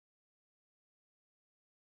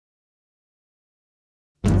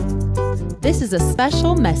This is a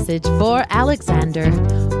special message for Alexander.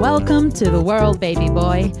 Welcome to the world, baby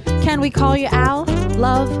boy. Can we call you Al?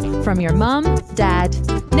 Love from your mom, dad,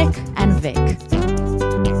 Nick, and Vic.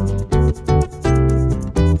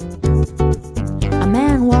 A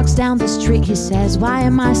man walks down the street, he says, why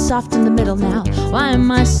am I soft in the middle now? Why am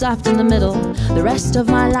I soft in the middle? The rest of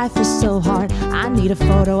my life is so hard. I need a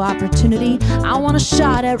photo opportunity. I want a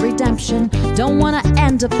shot at redemption. Don't want to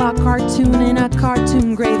end up a cartoon in a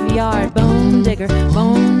cartoon graveyard. Bone digger,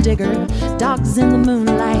 dogs in the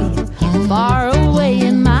moonlight, far away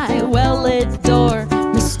in my well-lit door.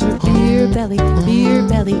 Mr. Beer Belly,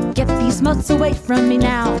 get these mutts away from me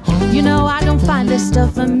now. You know I don't find this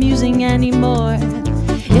stuff amusing anymore.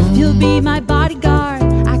 If you'll be my bodyguard,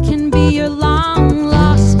 I can be your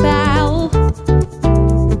long-lost pal.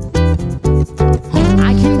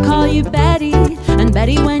 I can call you Betty, and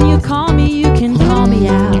Betty, when you call me, you can call me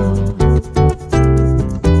Al.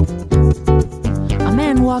 A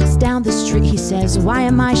man walks down the street, he says, why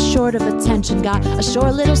am I short of attention? Got a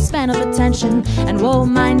short little span of attention, and whoa,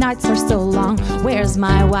 my nights are so long. Where's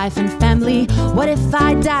my wife and family? What if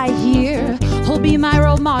I die here? Who'll be my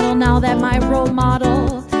role model now that my role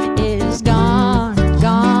model is gone?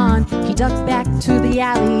 He ducked back to the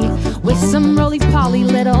alley with some roly-poly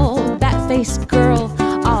little bat-faced girl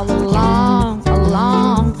all along.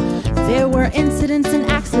 There were incidents and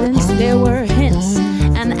accidents, there were hints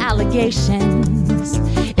and allegations.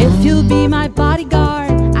 If you'll be my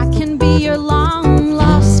bodyguard, I can be your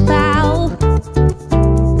long-lost pal.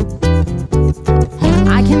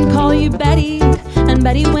 I can call you Betty, and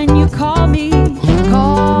Betty, when you call me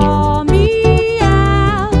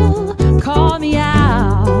Al, call me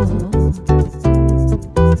Al.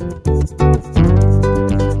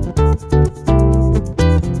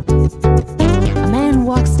 A man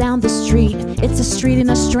walks down the street, it's a street in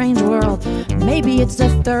a strange world. Maybe it's the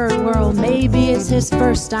third world, maybe it's his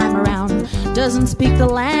first time around. Doesn't speak the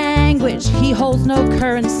language, he holds no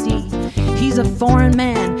currency. He's a foreign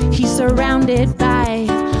man, he's surrounded by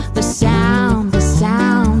the sound.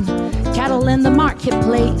 Cattle in the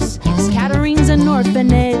marketplace, scatterings and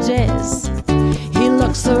orphanages. He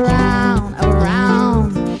looks around.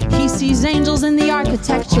 He sees angels in the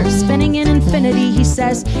architecture, spinning in infinity. He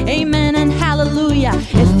says, amen and hallelujah.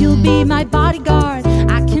 If you'll be my bodyguard,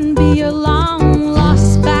 I can be your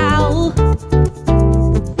long-lost pal.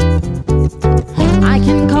 I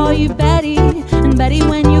can call you Betty, and Betty,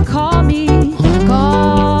 when